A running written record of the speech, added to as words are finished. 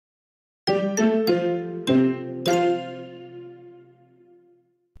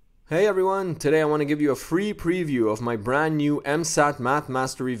Hey everyone, today I want to give you a free preview of my brand new EmSAT Math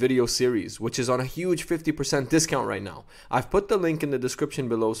Mastery video series, which is on a huge 50% discount right now. I've put the link in the description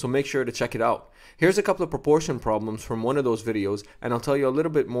below, so make sure to check it out. Here's a couple of proportion problems from one of those videos, and I'll tell you a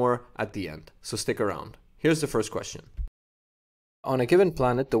little bit more at the end, so stick around. Here's the first question. On a given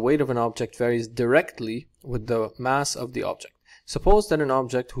planet, the weight of an object varies directly with the mass of the object. Suppose that an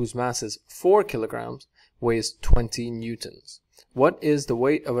object whose mass is 4 kilograms weighs 20 newtons. What is the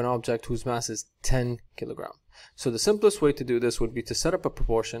weight of an object whose mass is 10 kilograms? So the simplest way to do this would be to set up a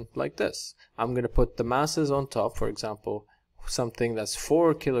proportion like this. I'm going to put the masses on top. For example, something that's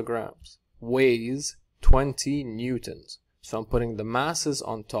 4 kilograms weighs 20 newtons. So I'm putting the masses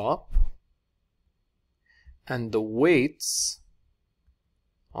on top and the weights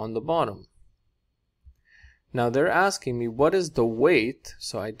on the bottom. Now they're asking me what is the weight,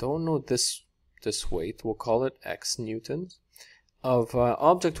 so I don't know this weight, we'll call it x newtons, of an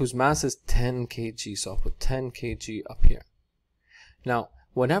object whose mass is 10 kg. So I'll put 10 kg up here. Now,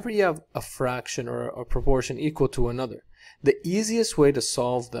 whenever you have a fraction or a proportion equal to another, the easiest way to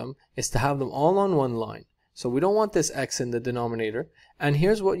solve them is to have them all on one line. So we don't want this x in the denominator. And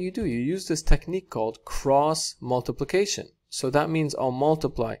here's what you do. You use this technique called cross multiplication. So that means I'll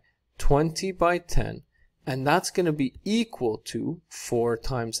multiply 20 by 10, and that's going to be equal to 4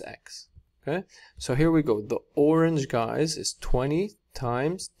 times x. Okay, so here we go. The orange, guys, is 20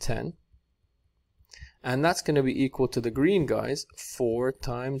 times 10. And that's going to be equal to the green, guys, 4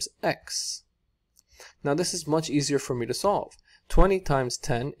 times x. Now this is much easier for me to solve. 20 times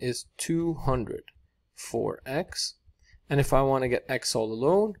 10 is 200 for x. And if I want to get x all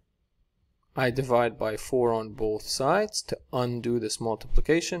alone, I divide by 4 on both sides to undo this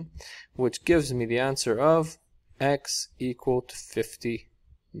multiplication, which gives me the answer of x equal to 50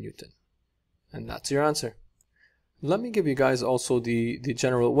 Newton. And that's your answer. Let me give you guys also the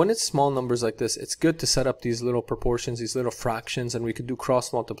general. When it's small numbers like this, it's good to set up these little proportions, these little fractions, and we could do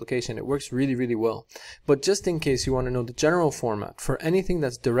cross multiplication. It works really, really well. But just in case you want to know the general format, for anything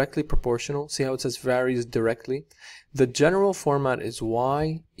that's directly proportional, see how it says varies directly? The general format is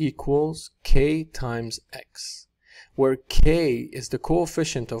y equals k times x, where k is the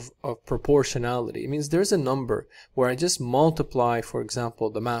coefficient of proportionality. It means there's a number where I just multiply, for example,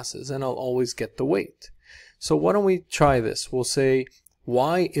 the masses, and I'll always get the weight. So why don't we try this? We'll say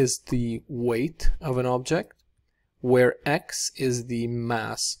y is the weight of an object, where x is the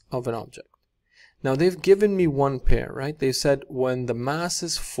mass of an object. Now they've given me one pair, right? They said when the mass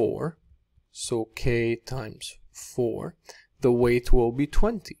is 4, so k times 4, the weight will be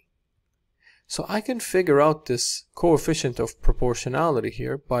 20. So I can figure out this coefficient of proportionality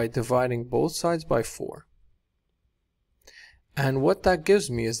here by dividing both sides by 4. And what that gives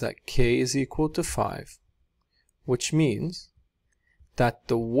me is that k is equal to 5, which means that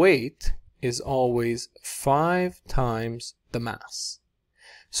the weight is always 5 times the mass.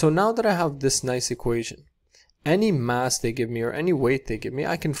 So now that I have this nice equation, any mass they give me or any weight they give me,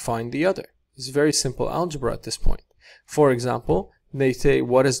 I can find the other. It's very simple algebra at this point. For example, they say,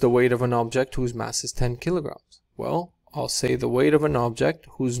 what is the weight of an object whose mass is 10 kilograms? Well, I'll say the weight of an object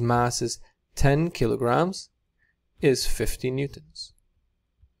whose mass is 10 kilograms is 50 newtons.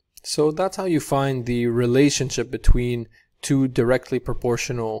 So that's how you find the relationship between two directly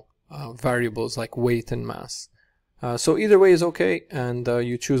proportional variables like weight and mass. So either way is okay, and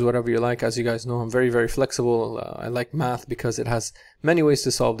you choose whatever you like. As you guys know, I'm very, very flexible. I like math because it has many ways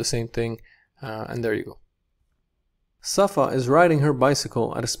to solve the same thing, and there you go. Safa is riding her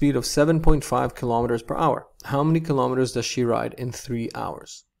bicycle at a speed of 7.5 kilometers per hour. How many kilometers does she ride in 3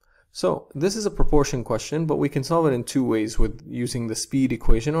 hours? So this is a proportion question, but we can solve it in two ways with using the speed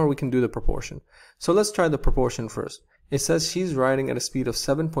equation, or we can do the proportion. So let's try the proportion first. It says she's riding at a speed of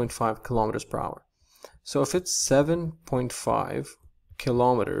 7.5 kilometers per hour. So if it's 7.5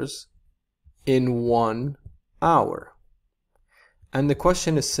 kilometers in 1 hour, and the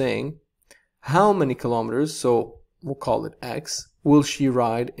question is saying how many kilometers, so we'll call it x, will she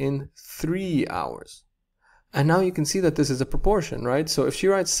ride in 3 hours? And now you can see that this is a proportion, right? So if she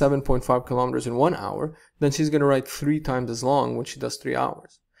rides 7.5 kilometers in 1 hour, then she's going to ride 3 times as long when she does 3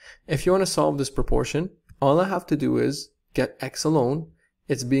 hours. If you want to solve this proportion, all I have to do is get x alone.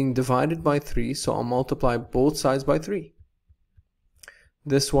 It's being divided by 3, so I'll multiply both sides by 3.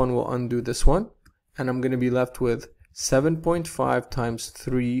 This one will undo this one, and I'm going to be left with 7.5 times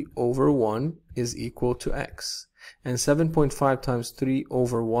 3 over 1 is equal to x. And 7.5 times 3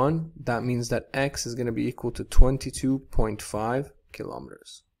 over 1, that means that x is going to be equal to 22.5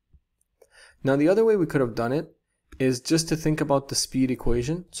 kilometers. Now the other way we could have done it is just to think about the speed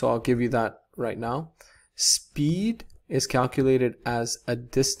equation. So I'll give you that right now. Speed is calculated as a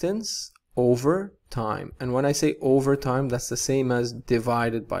distance over time. And when I say over time, that's the same as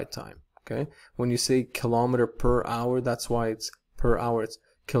divided by time. Okay, when you say kilometer per hour, that's why it's per hour. It's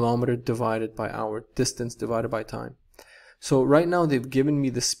kilometer divided by hour, distance divided by time. So right now they've given me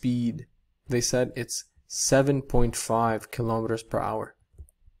the speed. They said it's 7.5 kilometers per hour.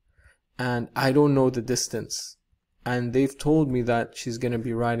 And I don't know the distance. And they've told me that she's going to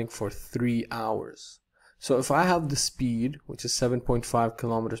be riding for 3 hours. So if I have the speed, which is 7.5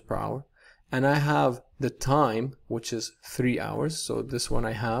 kilometers per hour, and I have the time, which is 3 hours, so this one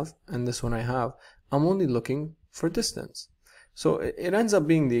I have, and this one I have, I'm only looking for distance. So it ends up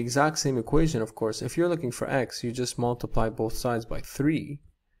being the exact same equation, of course. If you're looking for x, you just multiply both sides by 3,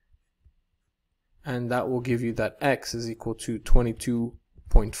 and that will give you that x is equal to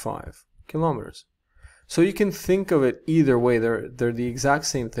 22.5 kilometers. So you can think of it either way. They're the exact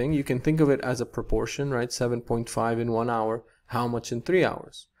same thing. You can think of it as a proportion, right? 7.5 in 1 hour, how much in 3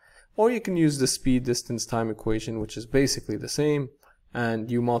 hours? Or you can use the speed, distance, time equation, which is basically the same,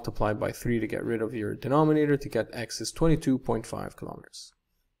 and you multiply by 3 to get rid of your denominator to get x is 22.5 kilometers.